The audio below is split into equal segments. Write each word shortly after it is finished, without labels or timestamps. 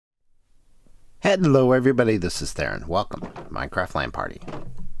Hello everybody, this is Theron. Welcome to Minecraft LAN Party.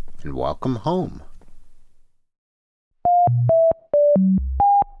 And welcome home.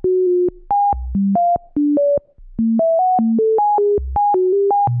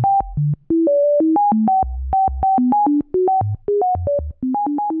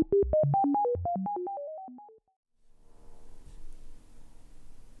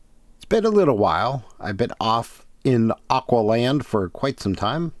 It's been a little while. I've been off in Aqualand for quite some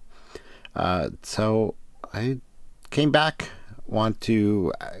time. So I came back, want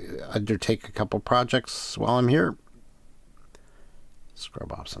to undertake a couple projects while I'm here.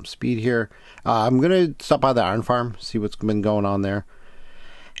 Scrub off some speed here. I'm going to stop by the iron farm, see what's been going on there,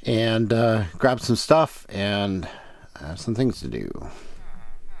 and grab some stuff and have some things to do.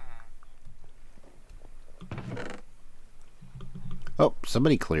 Oh,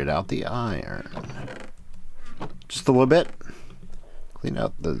 somebody cleared out the iron. Just a little bit. Clean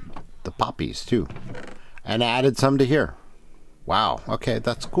out the poppies too, and added some to here. Wow. Okay,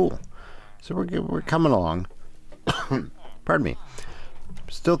 that's cool. So we're coming along. Pardon me.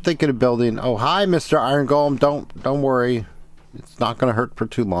 Still thinking of building. Oh, hi, Mr. Iron Golem. Don't worry. It's not going to hurt for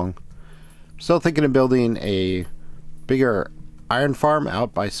too long. Still thinking of building a bigger iron farm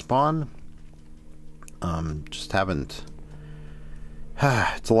out by spawn. Just haven't.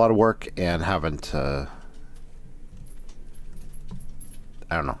 It's a lot of work and haven't.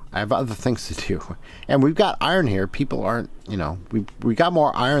 I don't know. I have other things to do. And we've got iron here. People aren't, you know, we got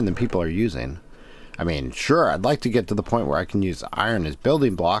more iron than people are using. I mean, sure, I'd like to get to the point where I can use iron as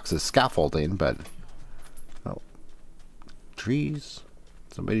building blocks, as scaffolding, but... Oh. Trees.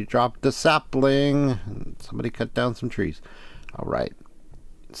 Somebody dropped a sapling. Somebody cut down some trees. All right.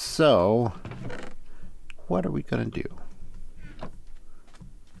 So, what are we going to do?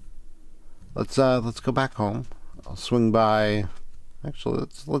 Let's go back home. I'll swing by... Actually,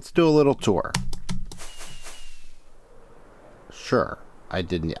 let's do a little tour. Sure, I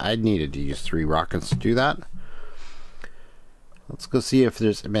needed to use 3 rockets to do that. Let's go see if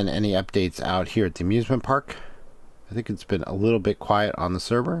there's been any updates out here at the amusement park. I think it's been a little bit quiet on the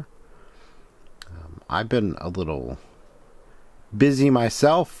server. I've been a little busy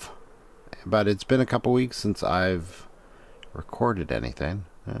myself, but it's been a couple weeks since I've recorded anything.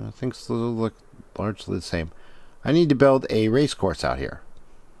 Things still look largely the same. I need to build a race course out here.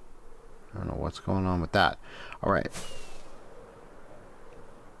 I don't know what's going on with that. All right.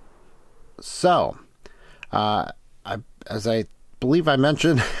 So, as I believe I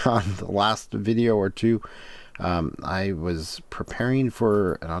mentioned on the last video or two, I was preparing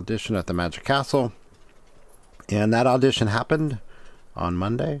for an audition at the Magic Castle, and that audition happened on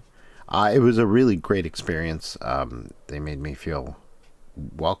Monday. It was a really great experience. They made me feel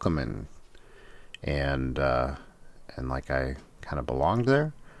welcome and like I kind of belonged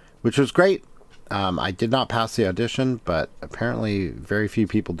there, which was great. I did not pass the audition, but apparently very few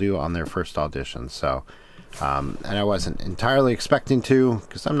people do on their first audition. So, and I wasn't entirely expecting to,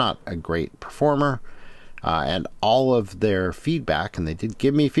 because I'm not a great performer. And all of their feedback, and they did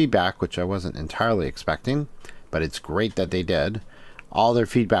give me feedback, which I wasn't entirely expecting, but it's great that they did. All their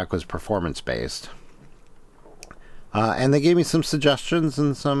feedback was performance-based. And they gave me some suggestions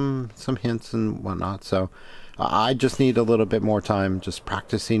and some hints and whatnot. So I just need a little bit more time just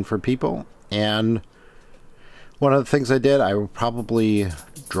practicing for people. And one of the things I did, I will probably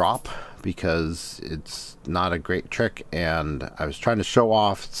drop because it's not a great trick. And I was trying to show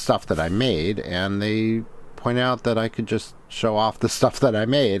off stuff that I made, and they point out that I could just show off the stuff that I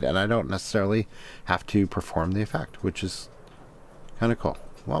made, and I don't necessarily have to perform the effect, which is kind of cool.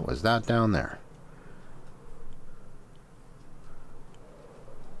 What was that down there?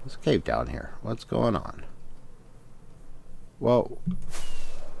 There's a cave down here. What's going on? Whoa.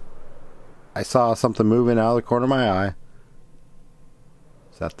 I saw something moving out of the corner of my eye.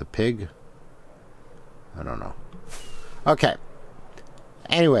 Is that the pig? I don't know. Okay.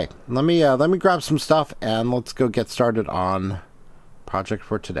 Anyway, let me grab some stuff and let's go get started on project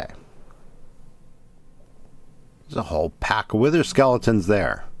for today. There's a whole pack of wither skeletons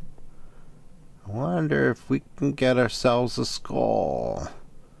there. I wonder if we can get ourselves a skull.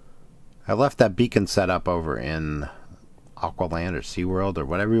 I left that beacon set up over in Aqualand or SeaWorld or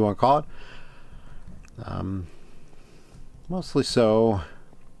whatever you want to call it. Mostly so.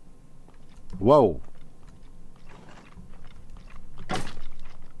 Whoa.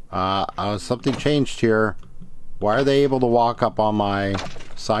 Something changed here. Why are they able to walk up on my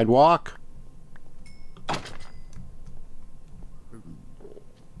sidewalk?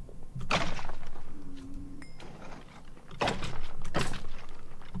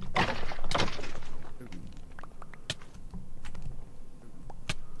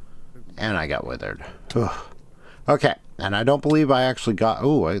 And I got withered. Ugh. Okay, and I don't believe I actually got...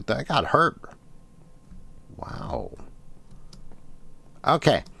 Ooh, I got hurt. Wow.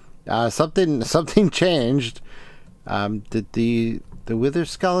 Okay, something changed. Did the wither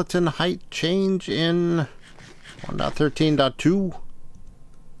skeleton height change in 1.13.2?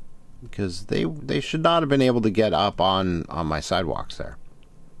 Because they should not have been able to get up on my sidewalks there.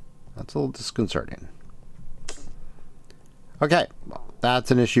 That's a little disconcerting. Okay, well,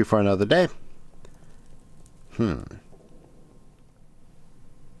 that's an issue for another day. You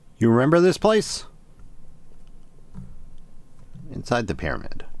remember this place? Inside the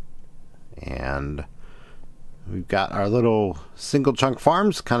pyramid. And we've got our little single chunk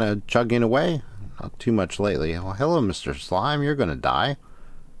farms kind of chugging away. Not too much lately. Oh, hello, Mr. Slime. You're going to die.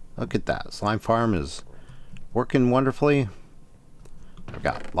 Look at that. Slime farm is working wonderfully. I've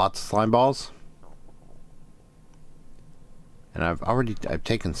got lots of slime balls. And I've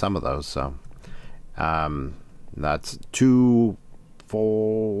taken some of those, so that's 2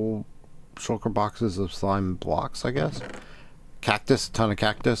 full shulker boxes of slime blocks, I guess. Cactus, ton of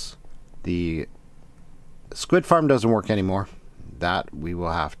cactus. The squid farm doesn't work anymore. That we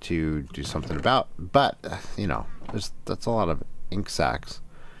will have to do something about. But, you know, that's a lot of ink sacs.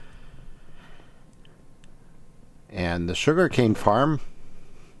 And the sugarcane farm,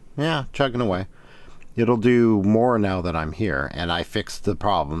 yeah, chugging away. It'll do more now that I'm here, and I fixed the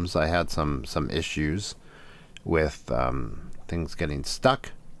problems. I had some issues with things getting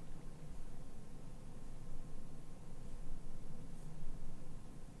stuck.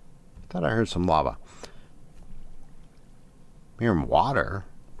 Thought I heard some lava. I'm hearing water.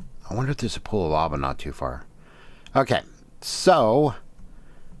 I wonder if there's a pool of lava not too far. Okay, so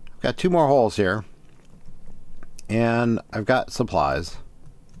I've got 2 more holes here, and I've got supplies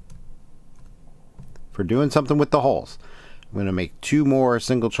for doing something with the holes. I'm going to make 2 more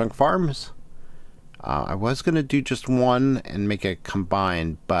single chunk farms. I was going to do just one and make it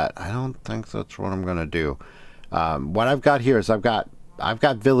combined, but I don't think that's what I'm going to do. What I've got here is I've got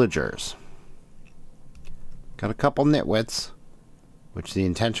villagers. Got a couple nitwits, which the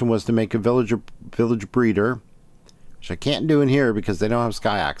intention was to make a village breeder, which I can't do in here because they don't have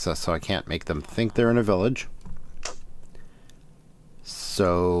sky access, so I can't make them think they're in a village.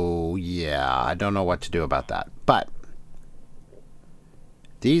 So, yeah, I don't know what to do about that. But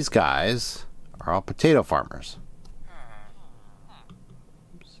these guys are all potato farmers.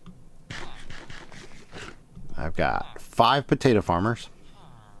 Oops. I've got 5 potato farmers.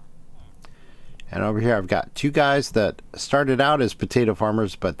 And over here I've got 2 guys that started out as potato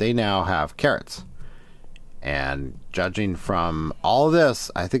farmers, but they now have carrots. And judging from all of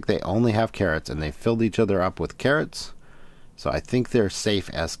this, I think they only have carrots, and they filled each other up with carrots. So I think they're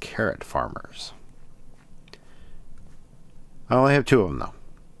safe as carrot farmers. I only have 2 of them, though.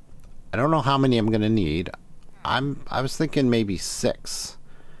 I don't know how many I'm going to need. I was thinking maybe 6.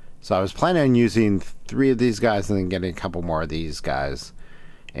 So I was planning on using 3 of these guys and then getting a couple more of these guys.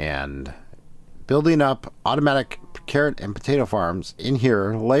 And building up automatic carrot and potato farms in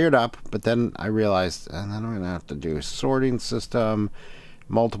here, layered up. But then I realized, and then I'm going to have to do a sorting system,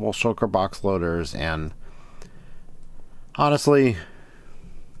 multiple shulker box loaders, and honestly,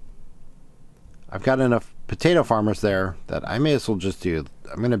 I've got enough potato farmers there that I may as well just do.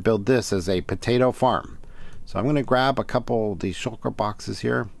 I'm going to build this as a potato farm. So I'm going to grab a couple of these shulker boxes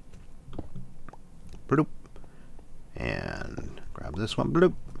here. Bloop. And grab this one.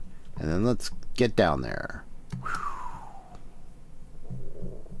 Bloop. And then let's get down there.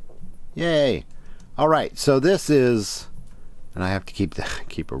 Yay. Alright, so this is, and I have to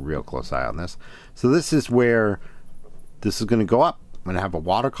keep a real close eye on this. So this is where this is going to go up. I'm going to have a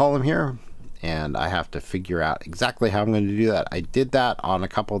water column here, and I have to figure out exactly how I'm going to do that. I did that on a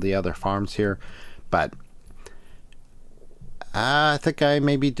couple of the other farms here, but I think I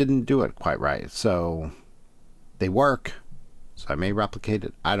maybe didn't do it quite right. So they work, so I may replicate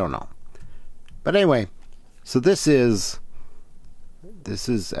it. I don't know. But anyway, so this is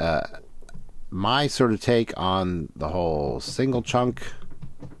my sort of take on the whole single chunk.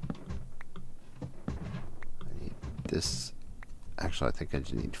 This, actually, I think I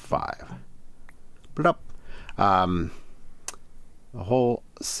just need 5. Put up the whole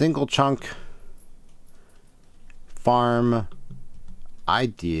single chunk farm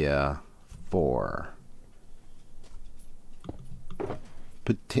idea for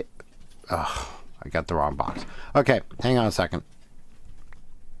I got the wrong box. Okay, hang on a second.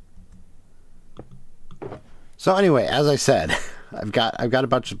 So anyway, as I said, I've got a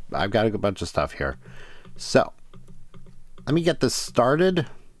bunch of stuff here. So let me get this started,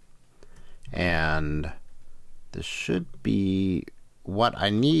 and this should be what I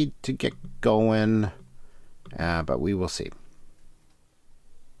need to get going, but we will see.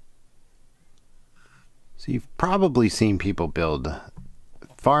 So you've probably seen people build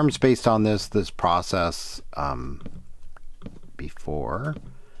farms based on this process before,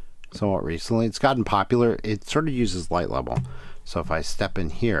 somewhat recently. It's gotten popular. It sort of uses light level. So if I step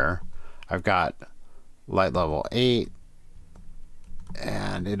in here, I've got light level 8,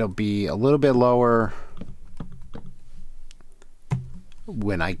 and it'll be a little bit lower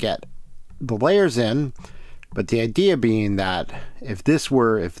when I get the layers in. But the idea being that if these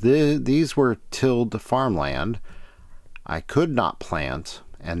were tilled farmland, I could not plant,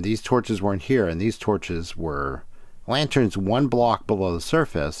 and these torches weren't here, and these torches were lanterns 1 block below the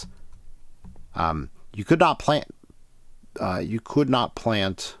surface. You could not plant. You could not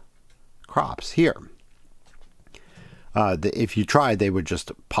plant crops here. If you tried, they would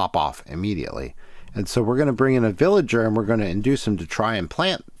just pop off immediately. And so we're going to bring in a villager, and we're going to induce him to try and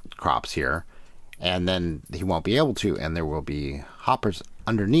plant crops here. And then he won't be able to, and there will be hoppers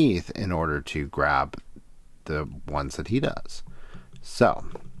underneath in order to grab the ones that he does. So,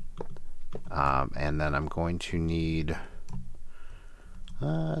 and then I'm going to need,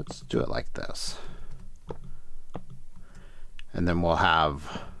 let's do it like this. And then we'll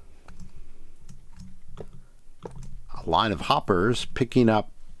have a line of hoppers picking up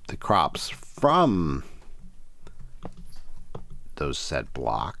the crops from those said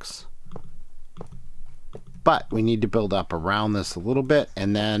blocks. But we need to build up around this a little bit,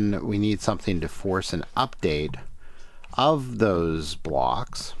 and then we need something to force an update of those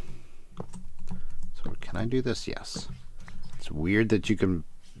blocks. So can I do this? Yes. It's weird that you can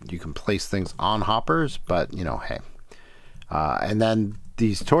place things on hoppers, but you know, hey. And then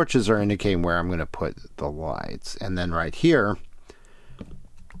these torches are indicating where I'm going to put the lights. And then right here,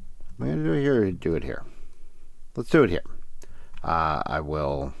 I'm going to do it here, do it here. Let's do it here. I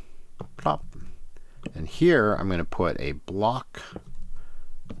will plop. And here I'm going to put a block,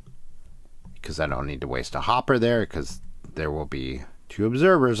 because I don't need to waste a hopper there, because there will be 2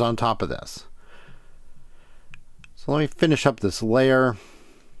 observers on top of this. So let me finish up this layer,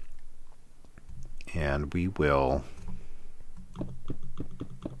 and we will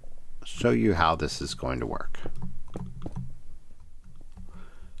show you how this is going to work.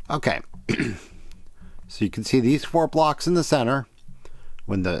 Okay, so you can see these 4 blocks in the center.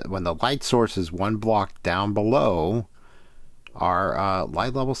 When the light source is 1 block down below are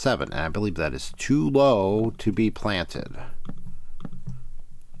light level 7, and I believe that is too low to be planted.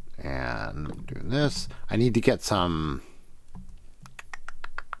 And doing this, I need to get some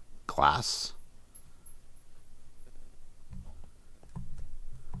glass.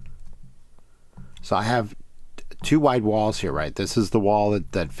 So I have 2 wide walls here, right? This is the wall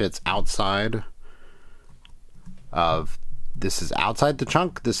that fits outside of. This is outside the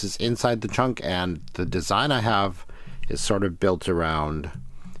chunk, this is inside the chunk, and the design I have is sort of built around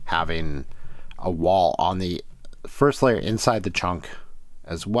having a wall on the first layer inside the chunk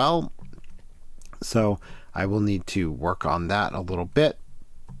as well. So I will need to work on that a little bit.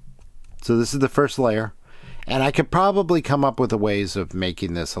 So this is the first layer, and I could probably come up with ways of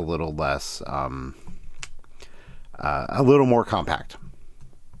making this a little less, a little more compact,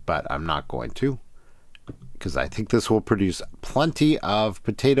 but I'm not going to, because I think this will produce plenty of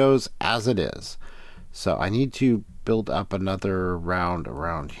potatoes as it is. So I need to build up another round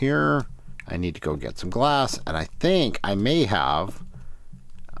around here. I need to go get some glass, and I think I may have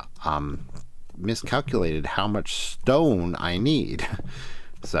miscalculated how much stone I need.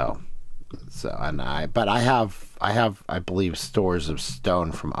 But I have I believe stores of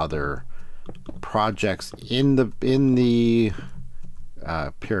stone from other projects in the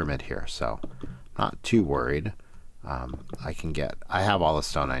pyramid here, so not too worried. I have all the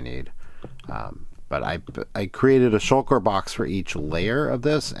stone I need, but I created a shulker box for each layer of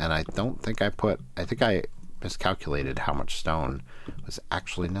this, and I think I miscalculated how much stone was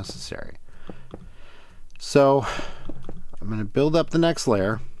actually necessary. So I'm going to build up the next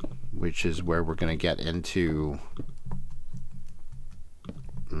layer, which is where we're going to get into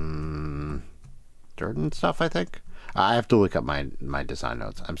dirt and stuff, I think. I have to look up my design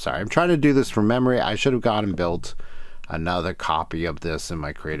notes. I'm sorry. I'm trying to do this from memory. I should have gone and built another copy of this in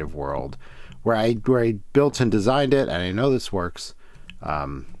my creative world where I built and designed it, and I know this works.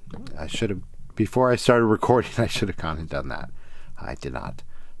 I should have, before I started recording, I should have gone and done that. I did not.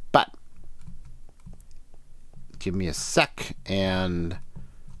 But give me a sec, and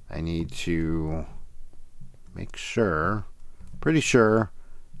I need to make sure, pretty sure,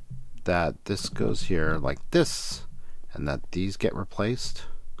 that this goes here like this, and that these get replaced.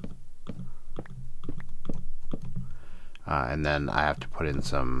 And then I have to put in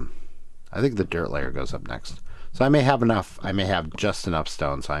some, I think the dirt layer goes up next. So I may have enough, I may have just enough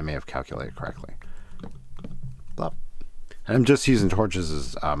stone, so I may have calculated correctly. And I'm just using torches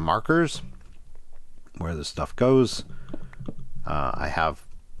as markers where the stuff goes. I have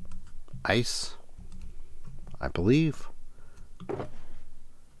ice, I believe.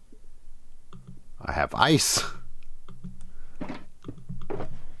 I have ice.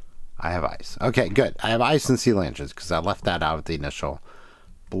 I have ice. Okay, good. I have ice and sea lanterns because I left that out of the initial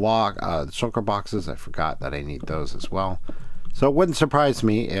block. The shulker boxes, I forgot that I need those as well. So it wouldn't surprise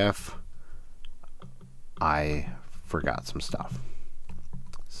me if I forgot some stuff.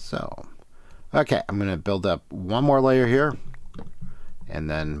 So, okay, I'm going to build up one more layer here, and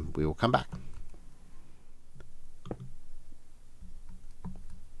then we will come back.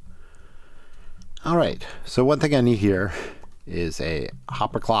 All right, so one thing I need here is a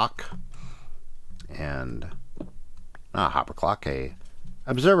hopper clock, and not a hopper clock, a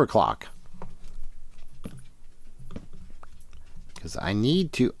observer clock, because I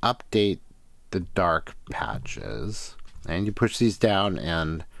need to update the dark patches. I need to push these down,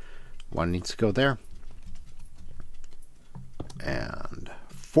 and one needs to go there. And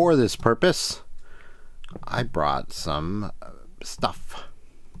for this purpose, I brought some stuff.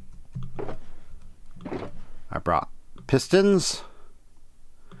 I brought pistons,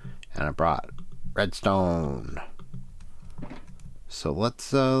 and I brought redstone. So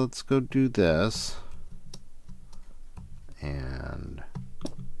let's go do this. And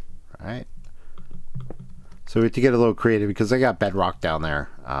right. So we have to get a little creative because I got bedrock down there,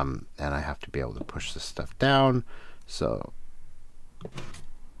 and I have to be able to push this stuff down. So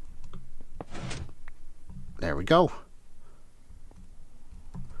there we go.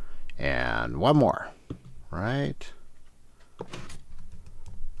 And one more, right?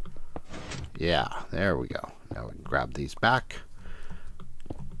 Yeah, there we go. Now we can grab these back.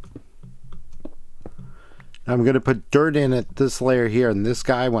 Now I'm going to put dirt in at this layer here, and this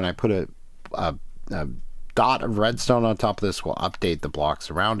guy, when I put a dot of redstone on top of this, will update the blocks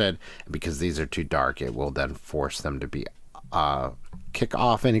around it. And because these are too dark, it will then force them to be kick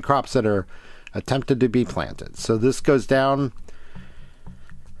off any crops that are attempted to be planted. So this goes down.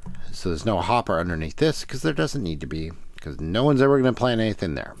 So there's no hopper underneath this because there doesn't need to be, because no one's ever going to plant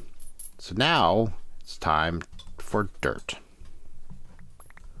anything there. So now it's time for dirt.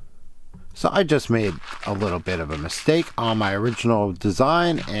 So I just made a little bit of a mistake on my original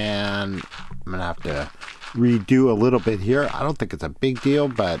design, and I'm going to have to redo a little bit here. I don't think it's a big deal,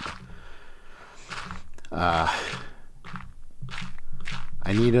 but I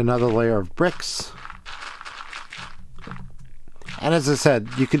need another layer of bricks. And as I said,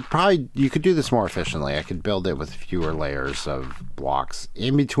 you could do this more efficiently. I could build it with fewer layers of blocks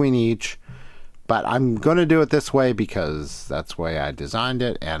in between each, but I'm going to do it this way because that's the way I designed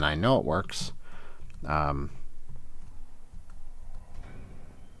it, and I know it works. Get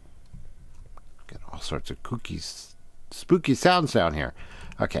all sorts of spooky sounds down here.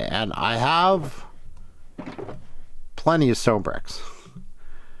 Okay, and I have plenty of stone bricks.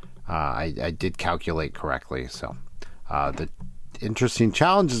 I did calculate correctly, so the interesting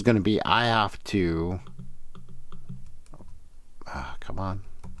challenge is going to be I have to come on,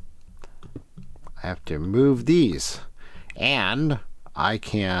 I have to move these, and I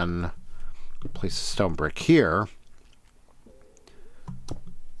can place a stone brick here.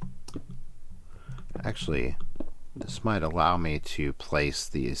 Actually, this might allow me to place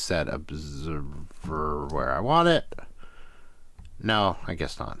the set observer where I want it. No, I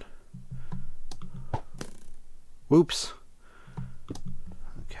guess not. Whoops.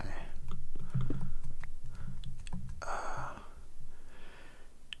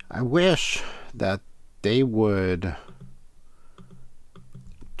 I wish that they would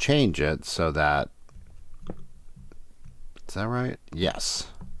change it so that, is that right? Yes.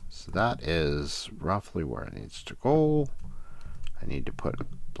 So that is roughly where it needs to go. I need to put a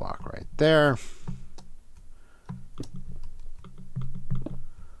block right there.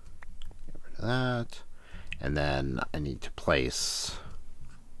 Get rid of that. And then I need to place,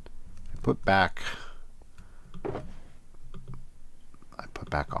 put back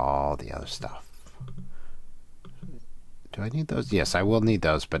all the other stuff. Do I need those? Yes, I will need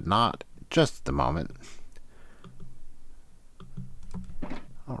those, but not just at the moment.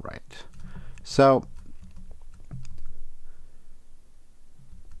 All right. So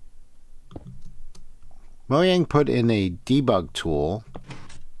Mojang put in a debug tool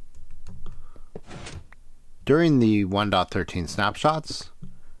during the 1.13 snapshots,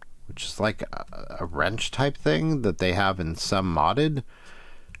 which is like a wrench type thing that they have in some modded,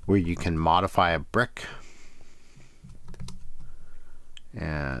 where you can modify a brick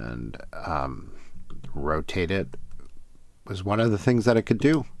and rotate it was one of the things that it could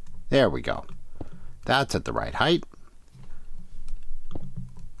do. There we go. That's at the right height.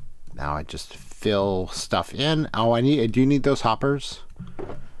 Now I just fill stuff in. Oh, I do need those hoppers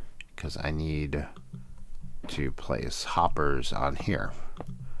because I need to place hoppers on here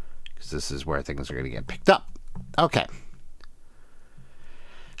because this is where things are going to get picked up. Okay.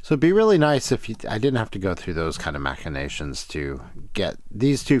 So it'd be really nice if I didn't have to go through those kind of machinations to get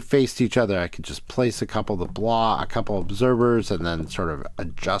these two faced each other. I could just place a couple of a couple of observers and then sort of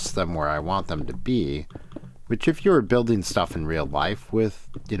adjust them where I want them to be. Which if you were building stuff in real life with,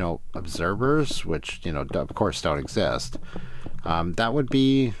 observers, which, of course don't exist, that would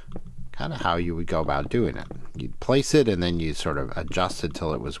be kind of how you would go about doing it. You'd place it and then you sort of adjust it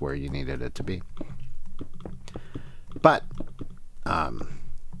till it was where you needed it to be. But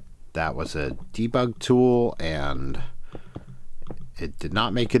that was a debug tool and it did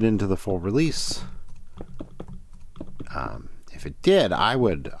not make it into the full release. If it did, I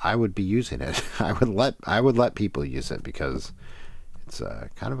would be using it. I would let people use it because it's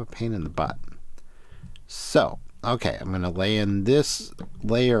kind of a pain in the butt. So, okay, I'm going to lay in this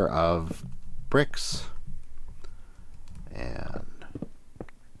layer of bricks and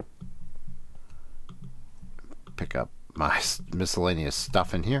pick up my miscellaneous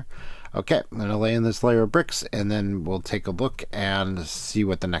stuff in here. Okay, I'm going to lay in this layer of bricks and then we'll take a look and see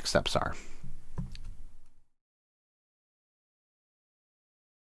what the next steps are.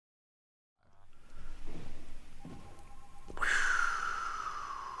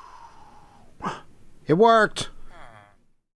 It worked!